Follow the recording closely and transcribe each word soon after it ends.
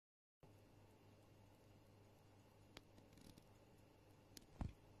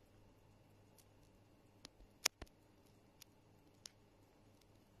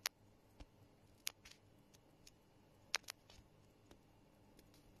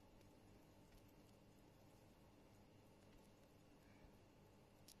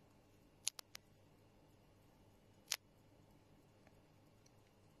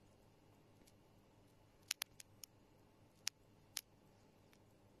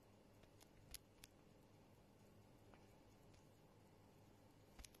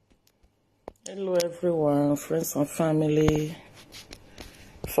Hello everyone, friends and family,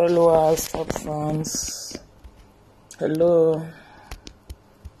 followers, top fans. Hello,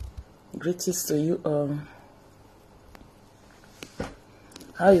 greetings to you all.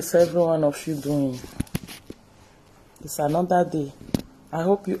 How is every one of you doing? It's another day. I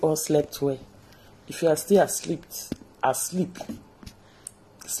hope you all slept well. If you are still asleep,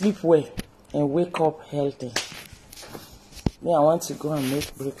 sleep well and wake up healthy. Me, I want to go and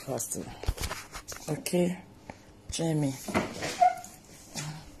make breakfast. Okay, join me.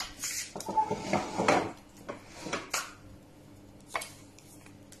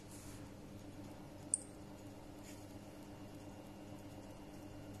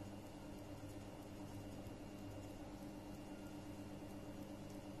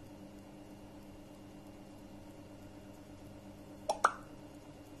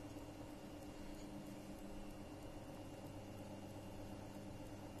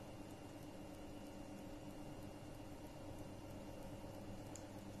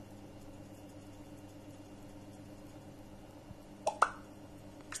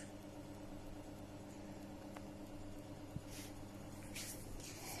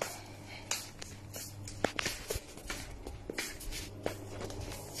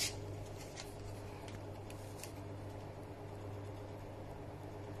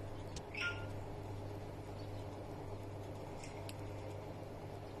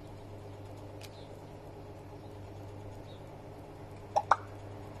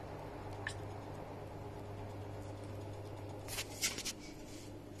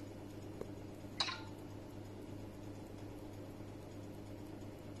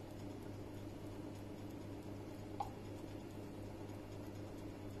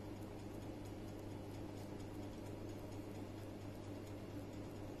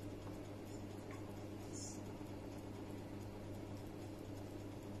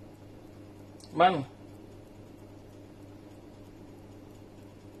 Manu.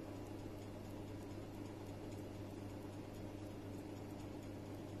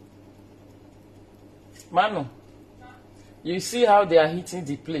 Manu, you see how they are hitting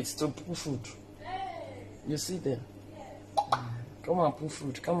the plates to put food? You see them? Come and put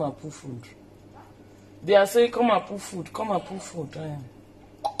food, come and put food. They are saying, come and put food, come and put food.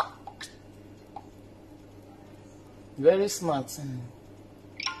 Very smart.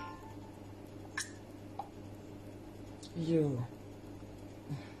 You.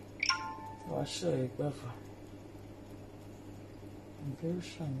 I'll show you, brother. I'm very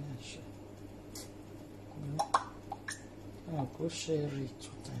sure I'm not sure. I'll go share it 2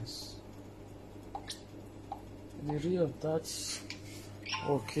 times. The real of that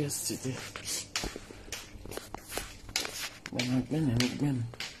work yesterday. But I've been.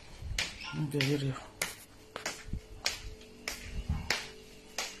 I'm very real.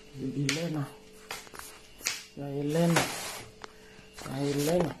 You learner. You are a learner. You are a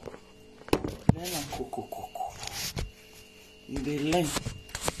learner. Learner, coco. You dey learn.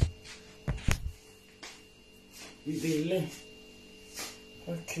 You dey learn.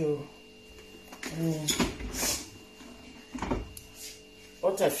 Okay.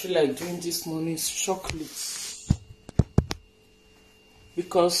 What I feel like doing this morning is chocolate.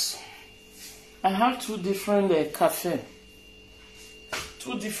 Because I have 2 different cafe.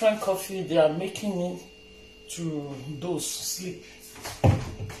 2 different coffee. They are making me to doze, sleep.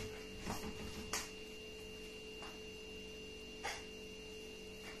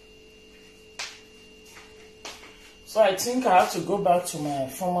 So I think I have to go back to my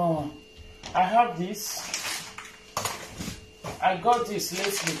former one. I have this. I got this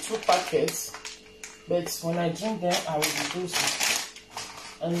lately, 2 packets. But when I drink them, I will be dozing.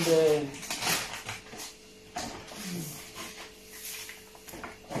 And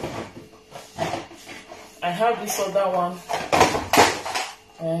I have this other one.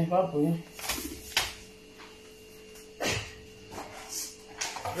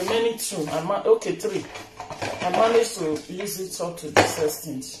 Remaining 2. Okay, 3. I managed to use it up to this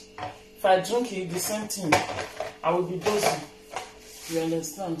extent. If I drink it, the same thing, I will be dozing. You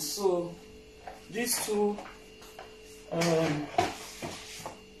understand? So these 2,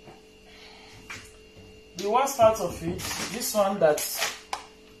 the worst part of it, this one that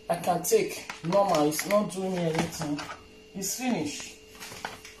I can take normal, it's not doing me anything. It's finished.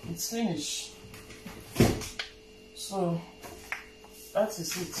 It's finished. So that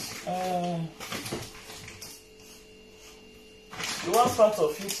is it. The worst part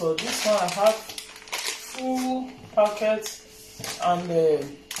of it, so this one I have full packet and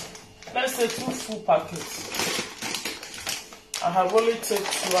let's say 2 full packets. I have only taken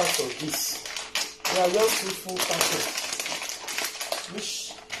 2 out of this. They are just 2 full packets,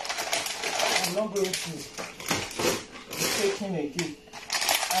 which I'm not going to be taking again.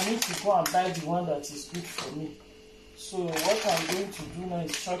 I need to go and buy the one that is good for me. So what I'm going to do now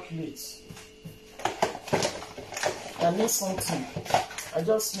is chocolate. I need something. I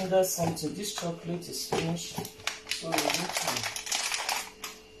just needed something. This chocolate is finished. So we need to.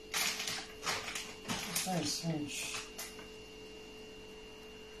 This one is finished.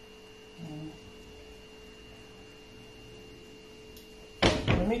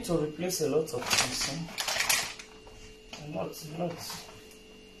 We need to replace a lot of things. A lot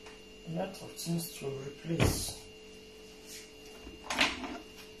of things to replace.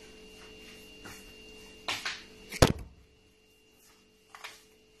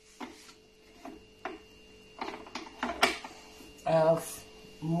 I have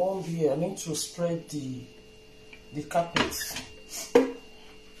mold here. I need to spread the carpet.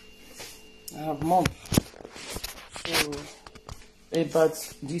 I have mold. So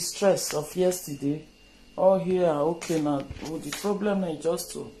but the stress of yesterday, all here are okay now. Well, the problem is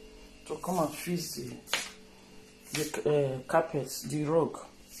just to come and fix the carpet, the rug.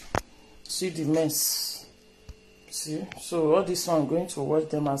 See the mess. See, so all this one I'm going to wash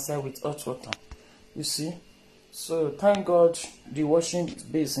them outside with hot water. You see. So thank God the washing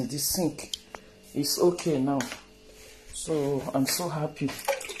basin, the sink is okay now. So I'm so happy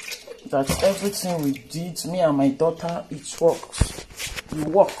that everything we did, me and my daughter, it works. It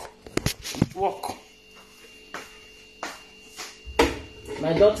work.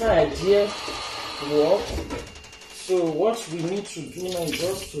 My daughter idea work. So what we need to do now is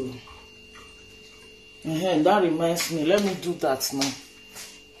just to. That reminds me. Let me do that now.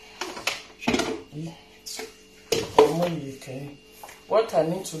 Okay. What I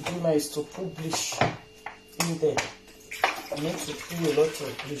need to do now is to put bleach in there. I need to put a lot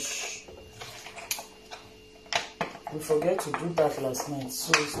of bleach. We forget to do that last night,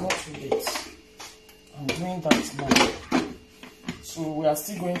 so it's not too late. I'm doing that now. So we are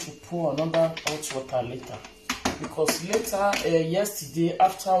still going to pour another hot water later. Because later, yesterday,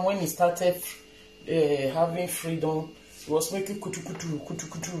 after when he started having freedom, he was making kutu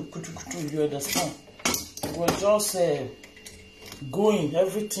kutu, you understand? It was just going,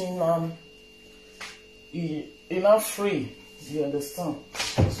 everything enough free, you understand?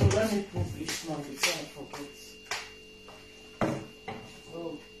 So let me put this now before I forget. So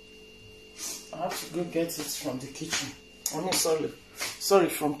I have to go get it from the kitchen. I mean, sorry,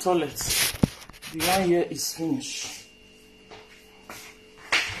 from toilet. The one here is finished.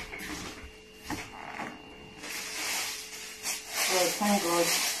 So thank God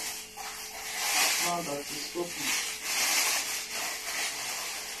now that it's open.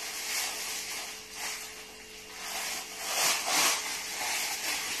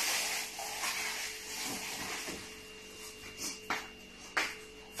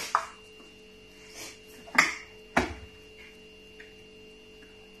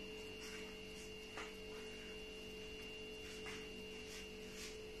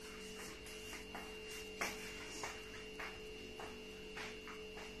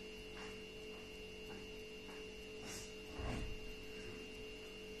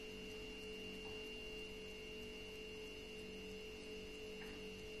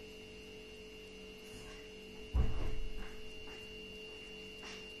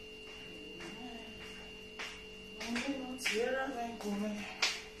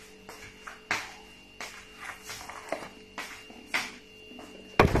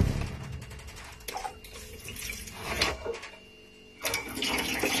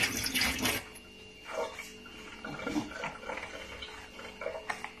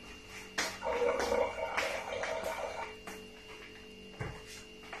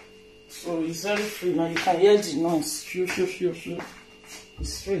 So it's very free now. You can hear the noise. Shoo.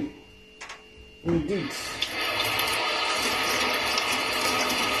 It's free. Indeed.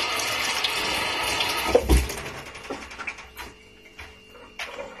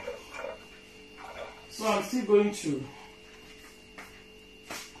 So I'm still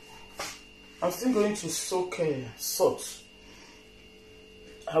going to soak salt.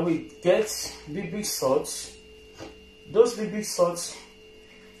 I will get big salt. Those big salts,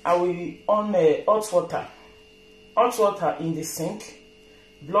 I will on hot water in the sink,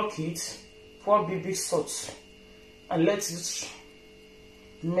 block it, pour big salt, and let it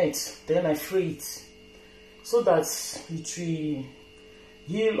melt. Then I free it so that it will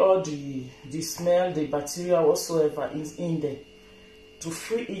heal all the smell, the bacteria whatsoever is in there. To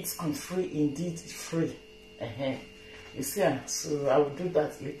free it and free indeed free. You see, so I will do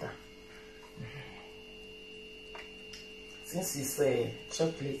that later. Since it's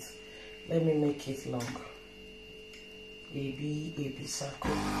chocolate, let me make it long. A B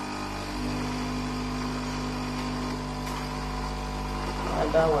circle.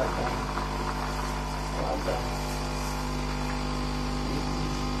 Ada wada.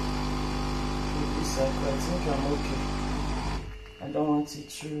 Maybe cycle. I think I'm okay. I don't want it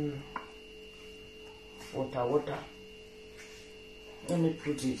to water. Let me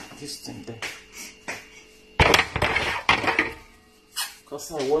put this thing there.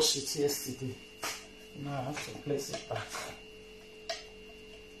 Because I washed it yesterday. Now I have to place it back.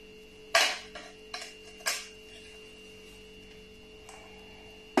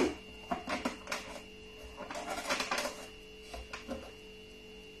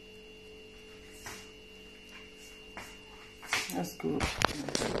 Let's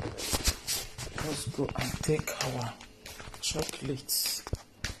go and take our chocolates.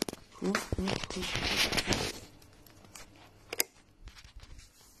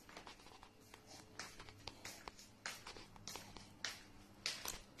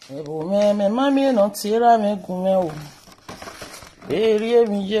 Mami no tira me gume o. Eri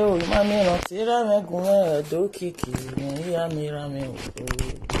mi je o, mami no tira me gume do kiki me ya mira me o.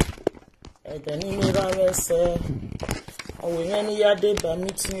 Edeni mira me se o we ni ya de ba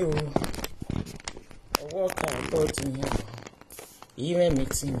meeting o. Owo ka body ni. Ire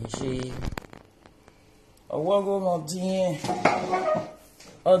meeting je. Owo go mo din.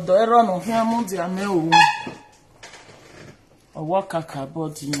 Odo ero no fi amu di ame o. Owo kaka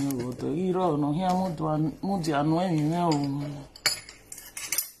body ni o do iro no hia mu di anu enwe o.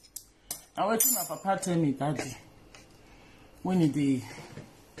 I wait till my papa tell me that day when he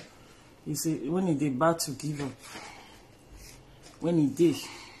about to give up, when he did,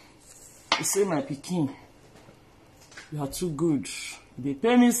 he say my pikin, you are too good. They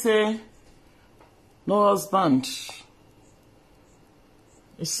pay me say no husband.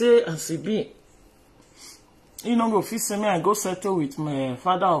 He say as he be, you know go fit say me I go settle with my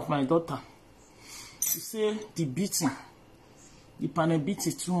father of my daughter. He say the beating, the panel beat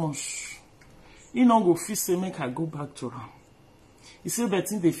is too much. You know go fit say make I go back to her. He say but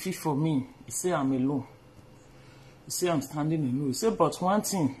they fit for me. He say I'm alone. He say I'm standing alone. He say but one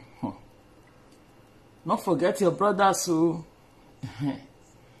thing, not forget your brothers. So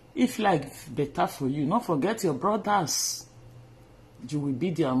if life better for you, not forget your brothers. You will be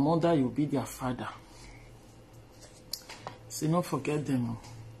their mother, you will be their father. Say not forget them.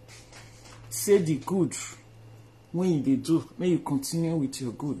 Say the good when you do, may you continue with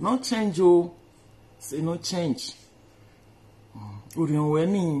your good. Not change, oh. Say no change. Orion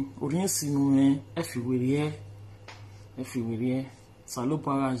weni, orion sinume, everywhere.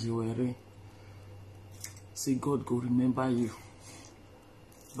 Salopara jiwere. Say God go remember you.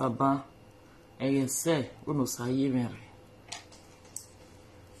 Baba, say no saye mere.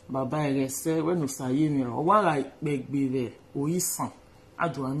 Baba say no saye mere. Owa beg be there. Oyisan.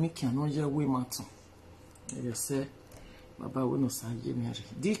 Adu amiki anoje we matan. Say Baba we no saye mere.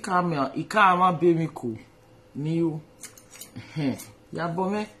 Di camera, ikama be mi ko ni o. Ya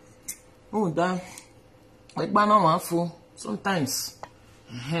bome. Oh da. Egba no wan fo sometimes.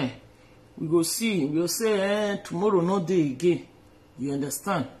 We go see, we go say tomorrow no day again. You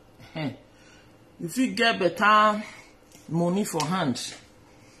understand? If you get better money for hand,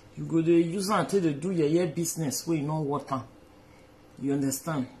 you go dey use am till they do your business where you know water. You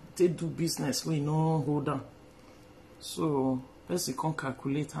understand? They do business where you know hold on. So let's come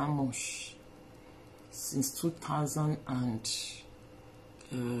calculate how much since 2000 and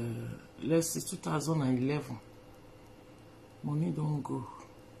let's say 2011. Money don't go.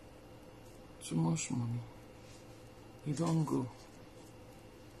 Too much money. It don't go.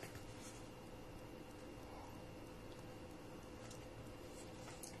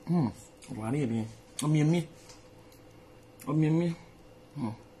 What is it? Omiemi.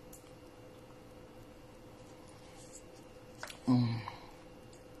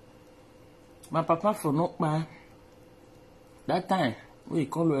 My papa for not my that time we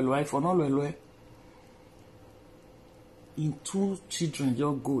call Lue for not Lue. In 2 children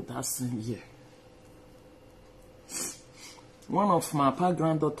just go that same year. One of my papa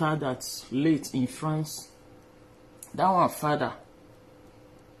granddaughter that's late in France. That one father.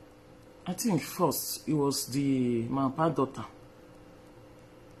 I think first it was my papa daughter.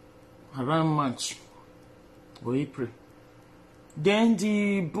 Around March or April. Then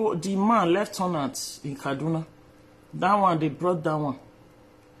the man lieutenant in Kaduna. That one they brought that one.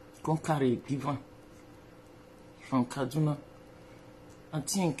 Come carry give one from Kaduna. I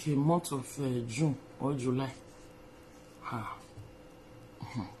think a month of June or July.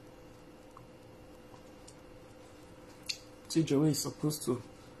 TJ is supposed to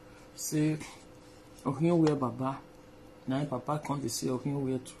say, "Oh, here we are, Baba." Now, Papa can't say, "Oh, here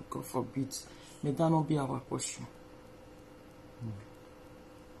we are." To God forbid, may that not be our portion.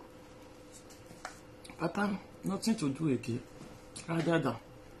 Papa, nothing to do again. Rather than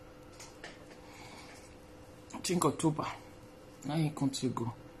I think October. Now he come to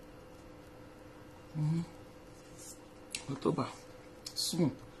go. October.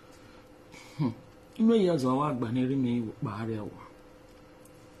 Soon. You know years of work by nearly me Bahari.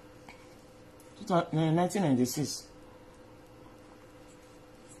 1996.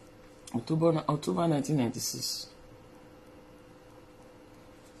 October 1996.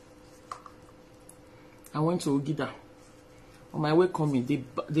 I went to Ogida. On my way coming,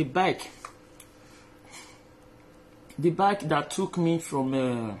 the bike that took me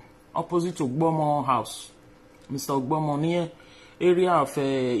from opposite to Ogbomo house, Mr. Ogbomo, near area of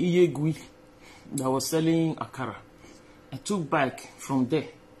Iyegui, that was selling akara. I took bike from there.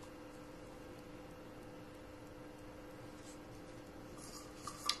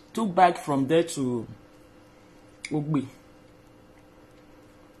 Took bike from there to Ogbi.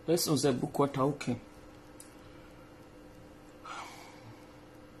 This was a book water, okay.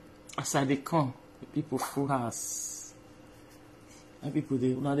 As I come, the people full house. And people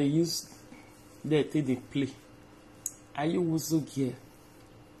they use they play. Are you Wuzu gear?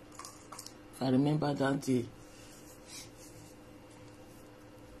 If I remember that day.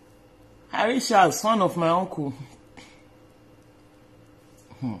 Harry Charles, son of my uncle.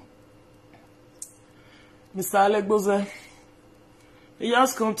 Mr. Alekboze, he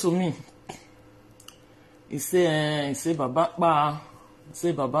just come to me. He say Baba Ba.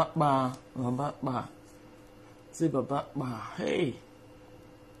 Say Baba Ba. Say Baba Ba. Hey.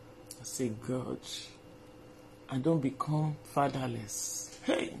 I say, God, I don't become fatherless.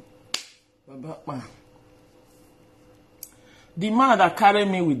 Hey. Baba Ba. The man that carried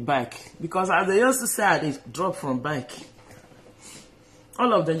me with bike, because as they used to say, I did drop from bike.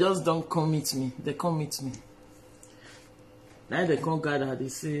 All of them just don't come meet me. They come meet me. Then they come gather. They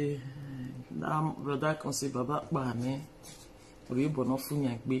say, "Nah, brother, can say Baba Ba me. We bono funu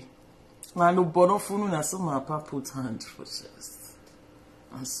agbe." And no bono funu na so my papa put hand for chest.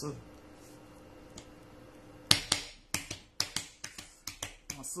 And so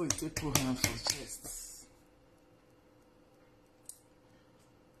he take put hand for chest.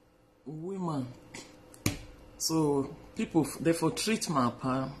 Women. So people therefore treat my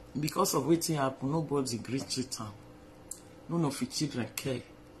papa because of what happened. Nobody great treat him. None of his children care.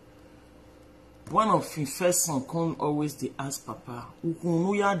 One of his first son come always they ask Papa,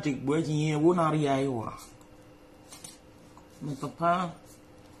 "Ukunuya degbo yin wonari aiwa." My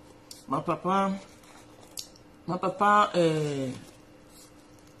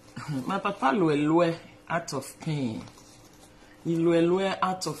papa loe out of pain. He loe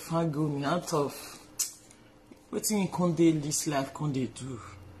out of agony, out of wetin he can dey this life can dey do.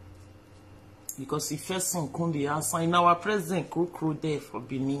 Because the first son come dey answer in our president Kukru there for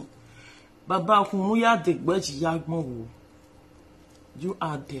Benin. Baba Kumuya de Gbeji Yagmo. You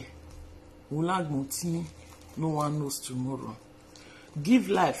are there. Ulagmoti, no one knows tomorrow. Give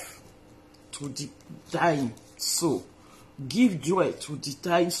life to the dying soul. Give joy to the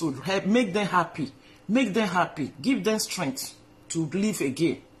dying soul. Help, make them happy. Make them happy. Give them strength to live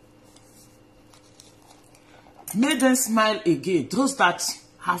again. Make them smile again. Those that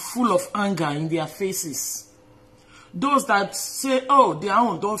are full of anger in their faces. Those that say, "Oh, their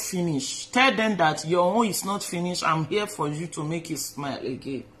own don't finish." Tell them that your own is not finished. I'm here for you to make you smile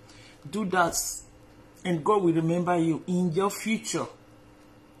again. Do that, and God will remember you in your future.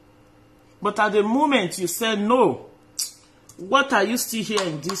 But at the moment you say, "No, what are you still here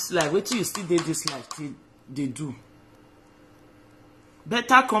in this life? What do you still did this life?" They do.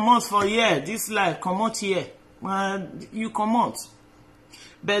 Better come out for here. This life, come out here. You come out.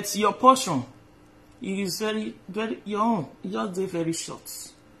 But your portion, it is very, very your own. Just very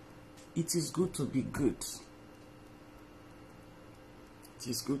short. It is good to be good. It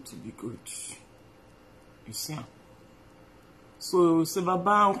is good to be good. You see? So, say,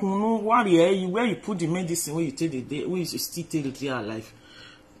 Baba, where you put the medicine where you take the day, where you still take the day alive.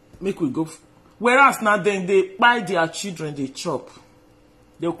 Make we go. Whereas now then they buy their children, they chop.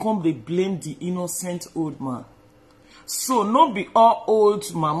 They'll come, they blame the innocent old man. So, not be all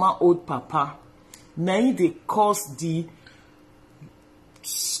old mama, old papa. Now they cause the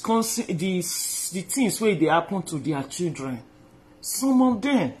things where they happen to their children. Some of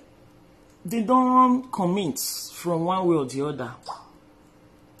them, they don't commit from one way or the other.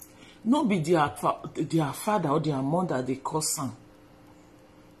 Not be their father or their mother they cause them.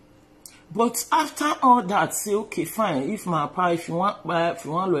 But after all that, say, okay, fine. If my papa, if you want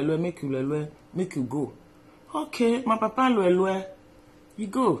lwelwe, make you go. Okay, my papa lwelwe, you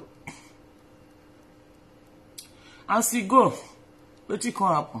go. As you go, what you can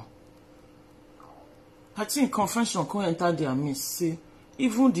happen? I think convention come enter their midst. Say,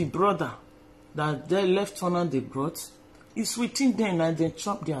 even the brother that they left turner they brought, it's within them, and they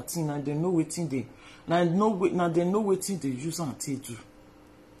chop their thing, and they know waiting they, now they know waiting they use and they do.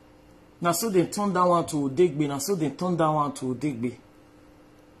 Now so they turn that one to Odegbe, now so they turn that one to Odegbe.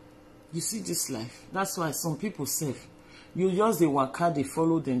 You see this life. That's why some people say, you just they work hard, they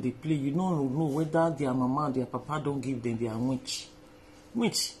follow them, they play. You don't know whether their mama or their papa don't give them their witch.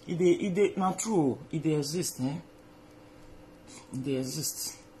 Which it not true. It exists, eh? They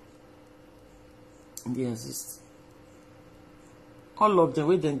exist. They exist. All of the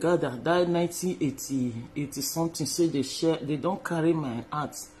way they gather, that 1980 something, say they share, they don't carry my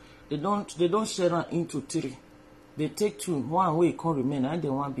heart. They don't share it into three. They take two. One way can't remain, and they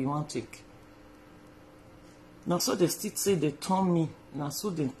want be one take. Now so they still say they turn me. Now so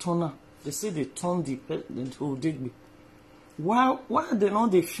they turn her. They say they turn the whole Digby. Why they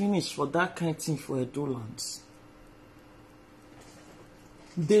not they finish for that kind of thing for Edo lands?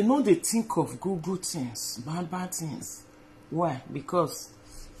 They know they think of good things, bad things. Why? Because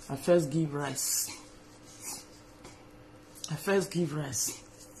I first give rice.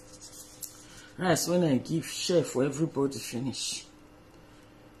 Rice when I give, share for everybody finish.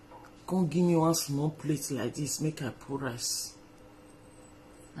 Come give me one small plate like this, make I pour rice.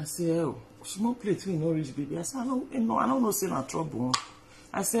 I say, oh, small plate we no reach, baby. I say, I don't know, say na trouble.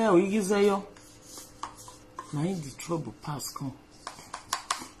 I say, oh, you give yo. Now if the trouble pass come.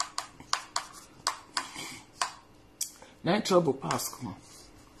 Now trouble pass come.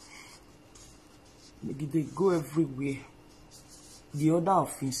 They go everywhere. The other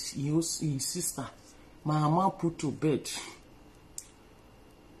of his sister, my mama put to bed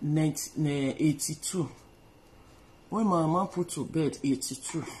 82. When my mama put to bed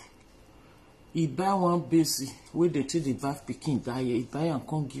 82, he buy one baby where they take the bath picking die. He buy and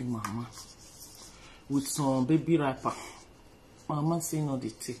come give mama with some baby wrapper. Mama say no,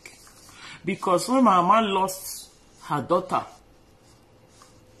 they take. Because when my mama lost her daughter,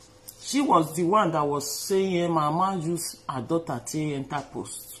 she was the one that was saying mama used her daughter to enter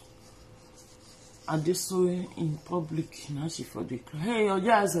post. And they saw in public, now she for the cry, hey,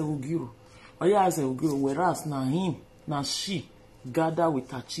 Oya Azewugiro, whereas now him, now she gather with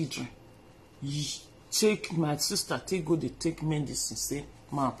her children. Take my sister, go they take medicine, say,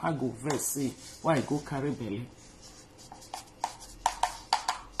 my papa go verse, say, why go carry belly?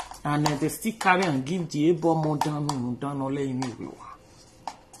 And they still carry and give the able more down all anyway.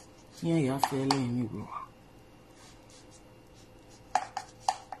 Yeah, you have fairly anyway.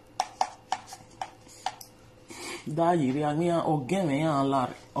 That year, I mean,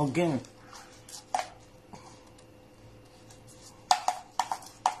 again.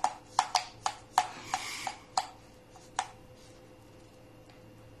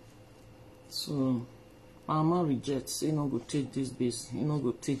 So, mama rejects. He not go take this base. He not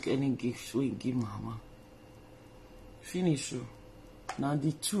go take any gift. We give mama. Finish you. Now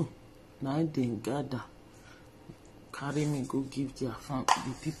the two. Now they gather, carry me go give their family,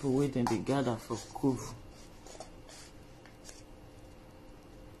 the people where then they gather for Kovu.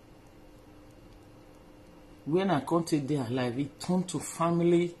 When I come to their life, it turned to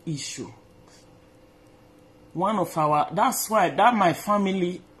family issue. One of our, that's why that my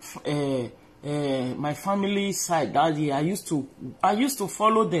family side that year, I used to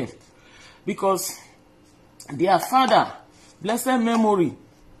follow them because their father, blessed memory.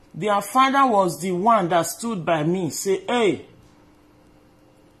 Their father was the one that stood by me, say, hey,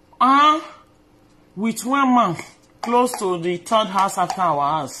 with one man close to the third house after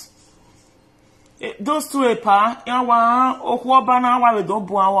our house. Those two after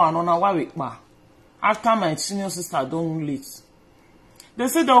my senior sister don't late. They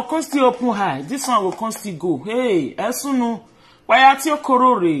said they'll come still open high. This one will come still go. Hey, Esunu, why at your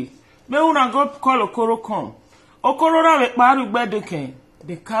korore? Me una go call Okoro come. Okoro with Maru Bedeke.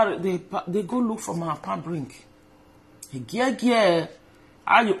 They go look for my papa brink. Gear,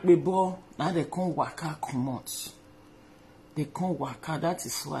 ayok bebo, now they come waka come out. They come waka, that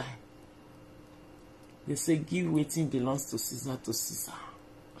is why. They say give waiting belongs to Caesar.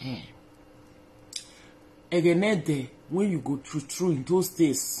 Yeah. Again, when you go through in those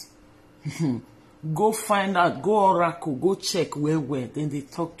days, go find out, go oracle, go check where, then they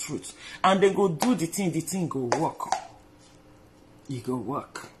talk truth. And they go do the thing go work. It go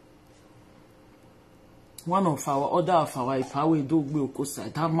work. One of our Ipawe do we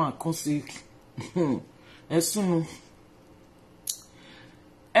okosa, that man can say,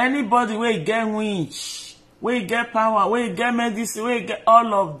 anybody where get winch, where get power, where get medicine, where get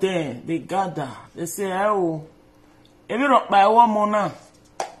all of them, they gather. They say, oh, if you don't buy one more now,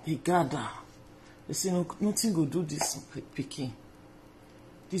 they gather. They say no, nothing go do this pikin,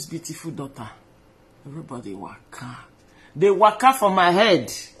 this beautiful daughter. Everybody waka. They waka for my head.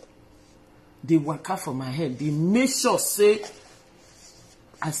 They waka for my head. They make sure say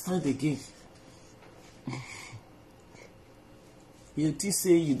I stand again. You think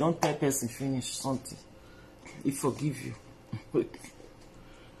say you don't tell person finish something, he forgive you.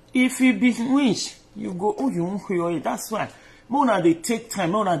 If you be wish, you go, oh, you won't hear it. That's why more than they take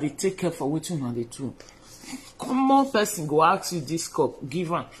time, more than they take care for what you know they do. Common person go ask you this cup,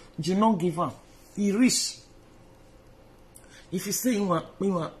 give am. You not give am. He rich. If you say you want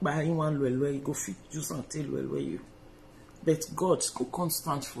buy you want well, you go fit use and tell well you. But God go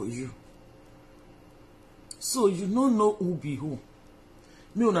constant for you. So you don't know who be who.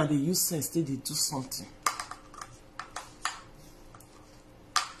 Me una dey use sense they do something.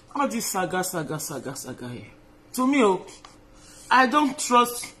 All this saga here. To me, I don't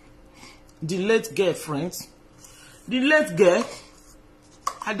trust the late girlfriend. The late girl,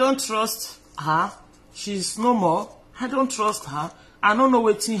 I don't trust her. She's no more. I don't trust her. I don't know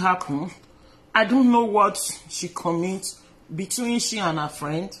what happened. I don't know what she commit between she and her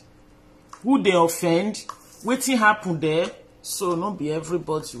friend. Who they offend. What happened there. So not be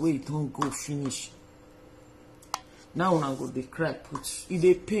everybody where it don't go finish. Now when I go they cry put it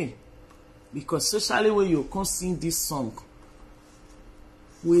they pain. Because especially when you can sing this song.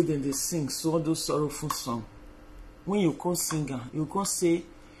 Where then they sing so all those sorrowful songs. When you can sing you can say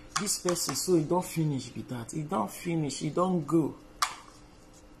this person so it don't finish with that. It don't finish, it don't go.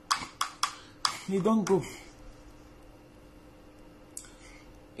 It don't go.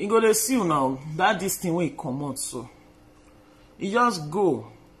 You go to see you now that this thing will come out so. It just go.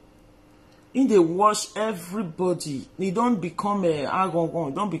 In the wash everybody. It don't become a it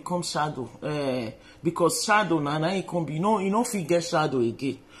don't become shadow. Because shadow now it can be no, you know if you get shadow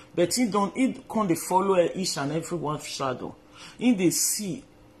again. But it can't they follow each and every one shadow. In the see,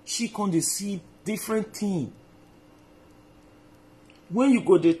 she can't see different thing. When you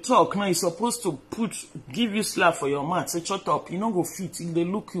go to talk, now you're supposed to give you slap for your mouth, say shut up, you don't go fit, if they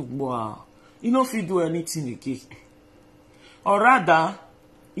look you, wow. You don't fit do anything again. Or rather,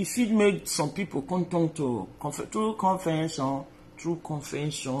 if it made some people come to through convention,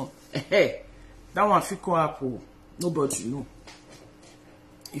 that one fit go up, nobody know.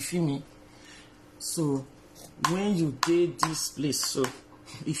 You feel me? So when you did this place, so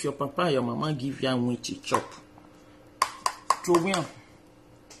if your papa and your mama give you a way to chop, throw him.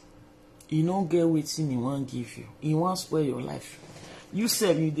 You don't get waiting he won't give you. He won't spoil your life. You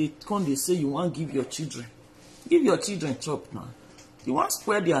said they say you won't give your children. Give your children chop now. You won't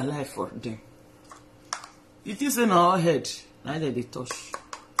spoil their life for them. It is in our head, neither they touch.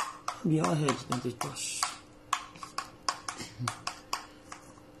 Be our head, then they touch.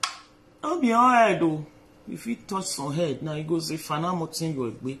 Don't be our head though. If you touch some head, now it goes if I'm not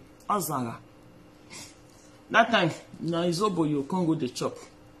your way. Azara. That time, now Izobo you can't go the chop.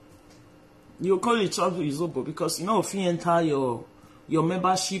 You call it chop Izobo because you know if you enter your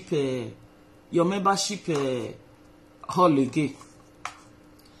membership hall again.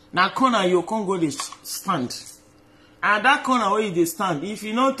 Now corner you can't go the stand. And that corner where they stand, if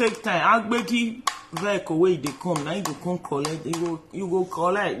you don't take time, Agbeki vehicle where they come, now you go come collect, you go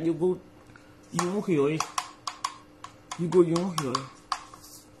collect, you won't hear it. You won't hear it.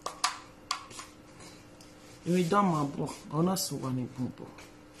 You don't my boy, honest one boy.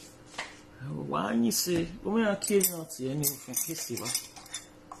 Why you say, when I came out here, anything, kiss you.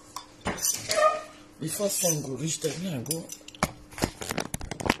 Before sun go reach there, I go.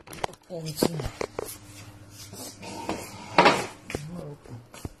 Oh, it's in.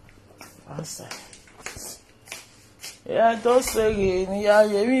 Answer. Yeah, don't say it.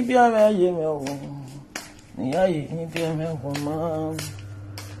 Yeah, me be a man. Yeah, me be a man.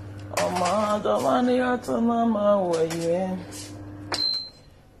 Oh, man, don't want to mama where you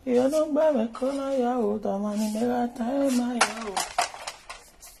you don't buy me color, ya old money, never time my own.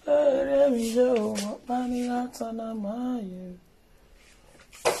 Hey, me go, money out on a mile.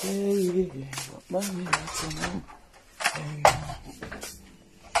 Hey, money out on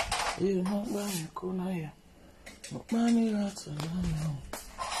you not buy me color, ya money out on a mile.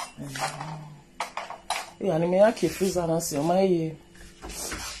 Yeah, and me a keep freezer and see my ye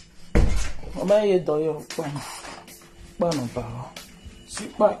do your pan of power.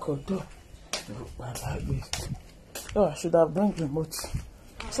 Sit back or do. Like this. Oh, I should have brought remote.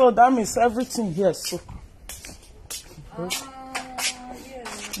 So that means everything here. So.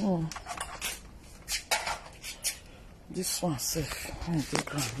 This one safe. Let me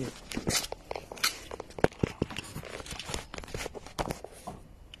take one here.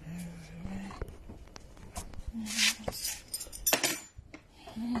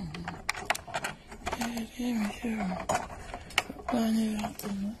 Why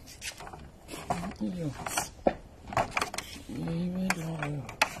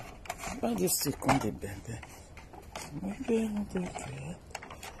do you still on the bed?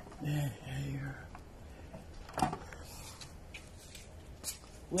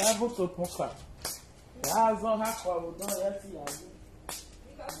 We are able to poker. That's not how we don't let you.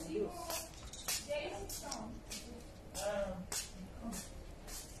 Because you there is some.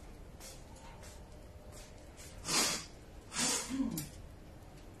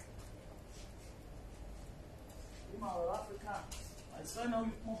 Africa. I saw no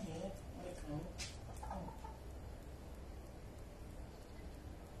more here.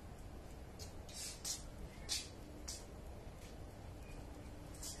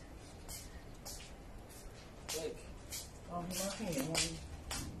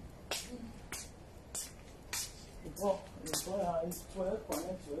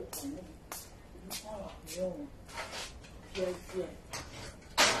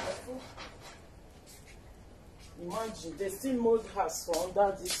 Imagine they still mold house for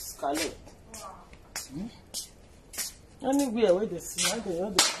under this scallop. Wow. Anywhere where they see, where they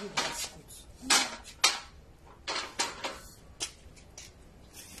all the build house good.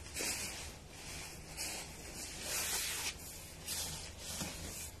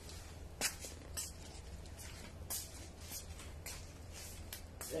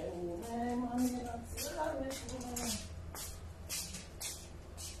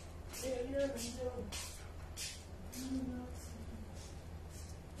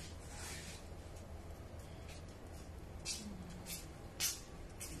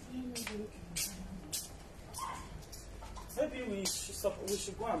 Maybe we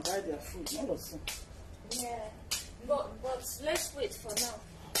should go and buy their food, not also. Yeah, but let's wait for now.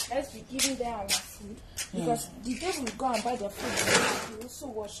 Let's be giving them our food because the day we go and buy their food, we also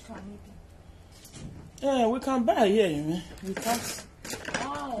wash can maybe. Yeah, we can buy here, you know. We can't.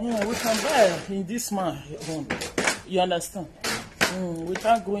 Oh. Yeah, we can buy in this man home. You understand? We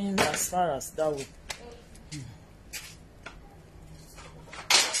can't go in as far as that way.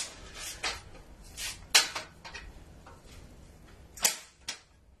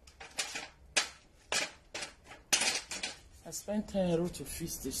 I spent 10 euros to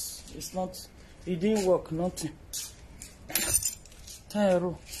fix this. It's not, it didn't work, nothing. 10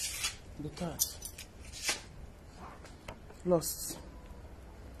 euros. Look at. Lost.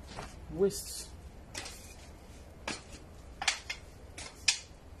 Waste.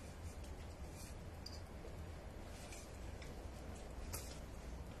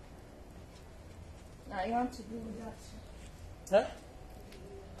 Now you want to do that? Huh?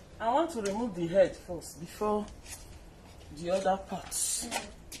 I want to remove the head first before the other parts.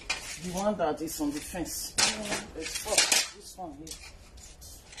 The one that is on the fence. Let's pop this one here.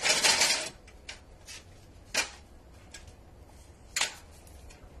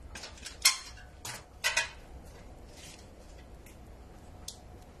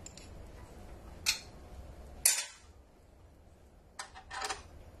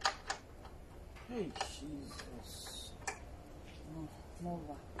 Hey, Jesus. No, no.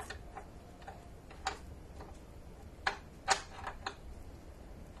 No.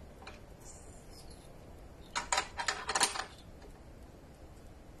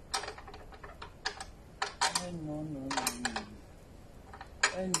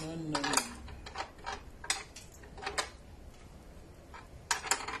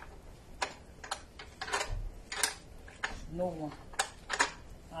 No one.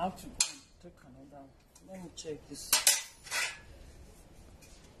 I have to go and take another one. Let me check this.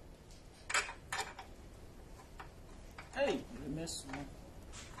 Hey, the mess one.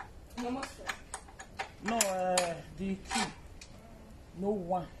 No, the key. No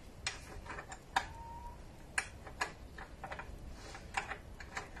one.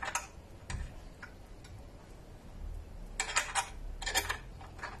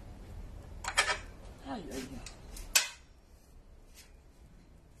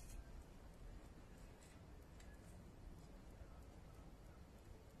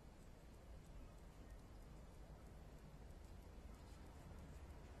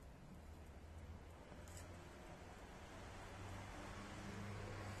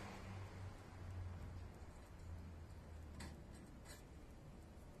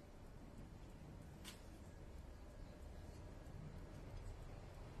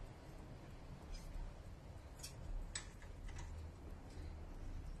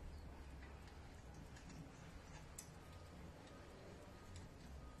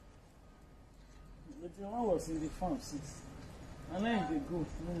 The one was in the farm since. And then they go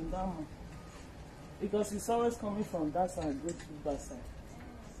in that one. Because it's always coming from that side, go to that side.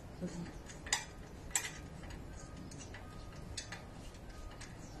 I'm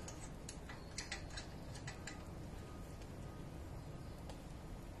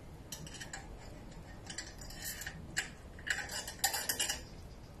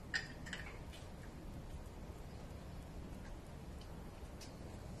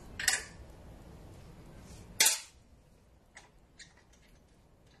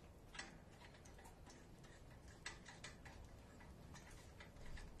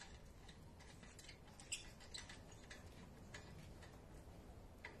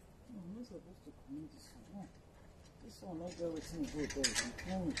not supposed to clean this one. No. This one not there with me go there. You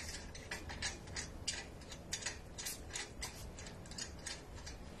clean it.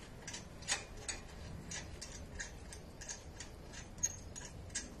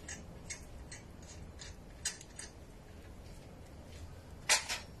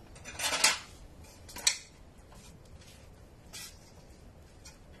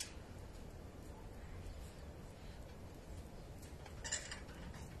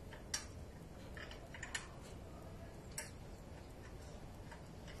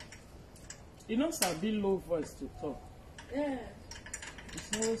 You know, Sabi low voice to talk. Yeah.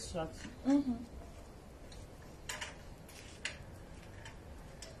 It's always shouting. Mm-hmm.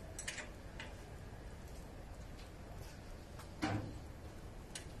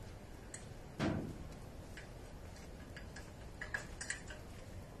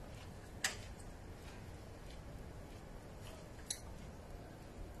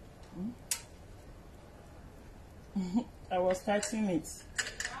 I was typing it.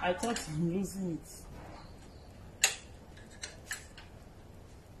 I thought I'm losing it.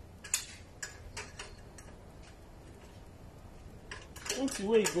 Don't you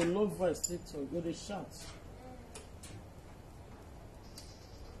wait, you go low voice later, you go to shout.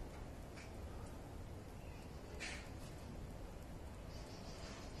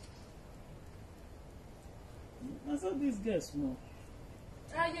 I saw these girls, no.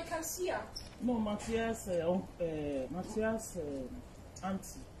 You can see her. No, Matthias, Matthias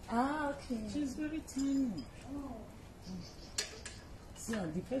auntie. Ah, okay. She's very tiny. Oh. See,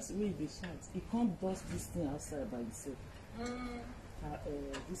 and the first way they shout, he can't dust this thing outside by himself.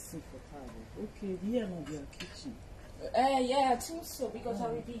 This thing for her. Okay, here now their kitchen. Yeah, I think so because I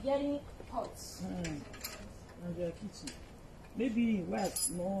will be getting pots. And their kitchen. Maybe wife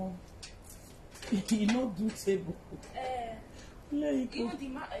no, he not do table. Even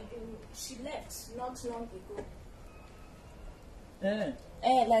she left not long ago.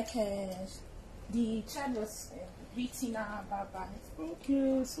 The child was beating her baba.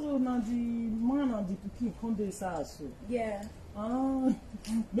 Okay, so now the man and the pikin come dey house. So. Yeah.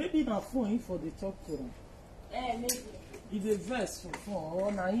 Maybe na phone for the talk to them. Maybe. If they vex for phone,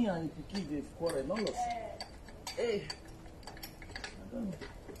 or na him and the pikin dey quarrel, no loss. Hey, I don't know.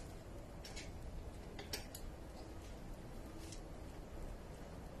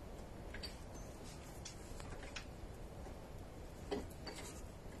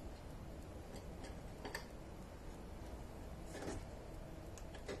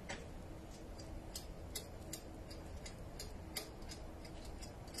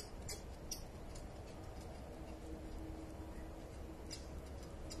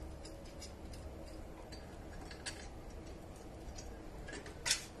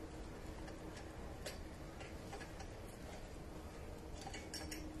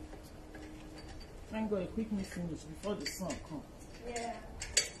 Thank God, quick me finish before the sun come. Yeah.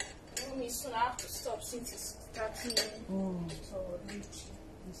 Me soon I have to stop since it's starting to reach.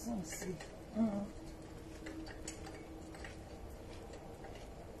 The sun is sleep.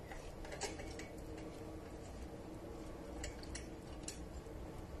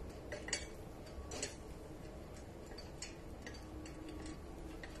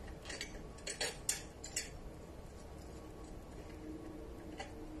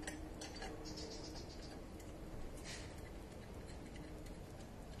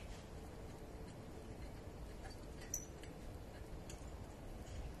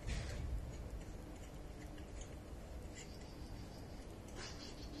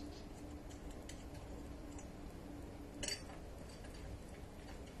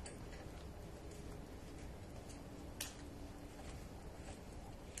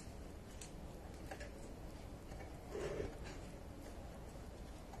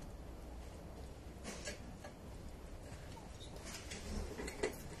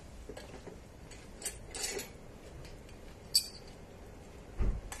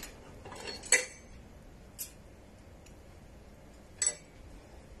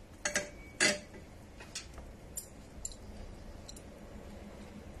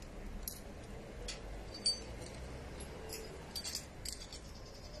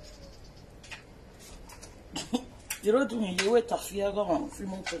 You don't do me, you wait a few go on, free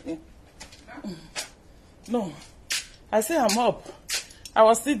more again. No, I say I'm up. I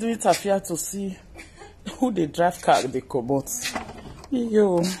was still doing tafia to see who they drive car they come out.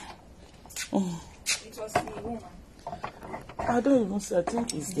 Yo. It was the woman. I don't even say, I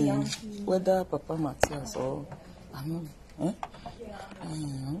think it's the whether Papa Matthias or I don't know. Eh? Yeah. I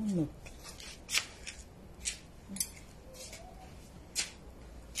don't know.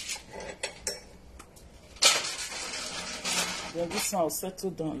 Then this one will settle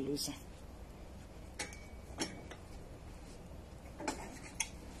down, losing.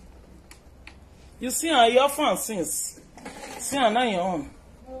 You see how your phone since. See how now you're on.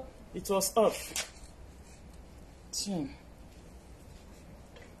 It was off. See.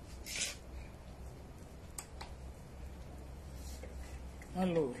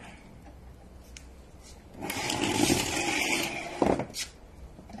 Hello.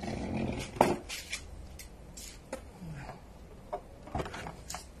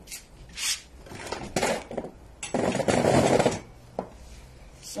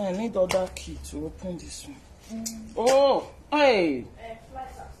 So I need other key to open this one. Oh, hey.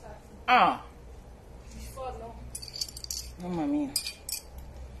 Flights are starting. Ah. Before long. Mamma mia.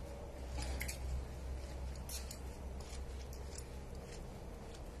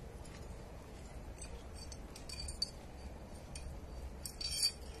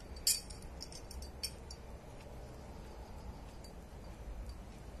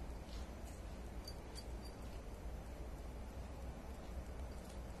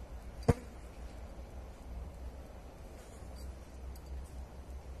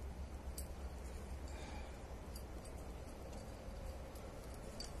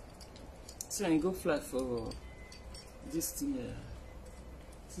 So I go fly for this thing here.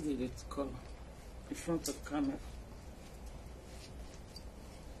 See the color in front of camera.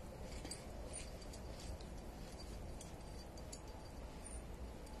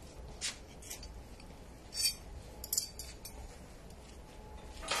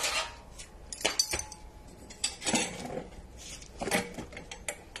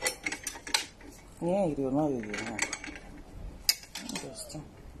 Yeah, you don't know, you don't know. Understand?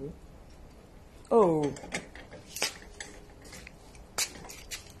 Oh.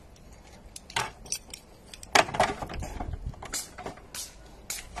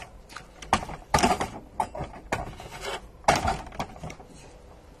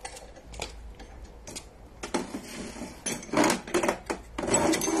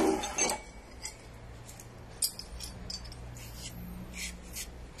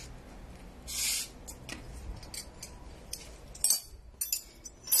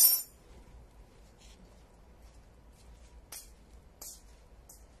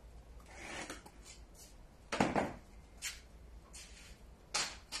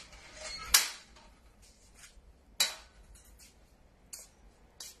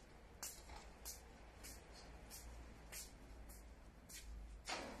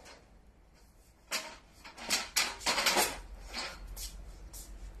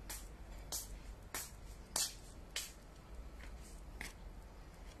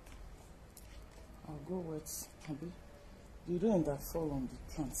 I'll go wet. The rain that fall on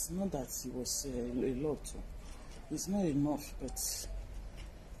the plants, not that it was a lot. It's not enough, but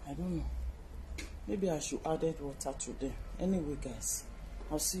I don't know. Maybe I should add water to them. Anyway, guys,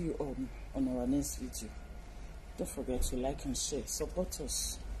 I'll see you all on our next video. Don't forget to like and share. Support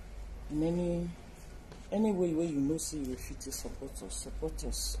us in any way where you know see you fit to support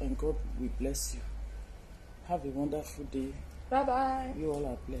us, and God will bless you. Have a wonderful day. Bye-bye. You all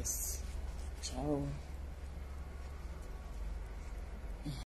are blessed. Ciao.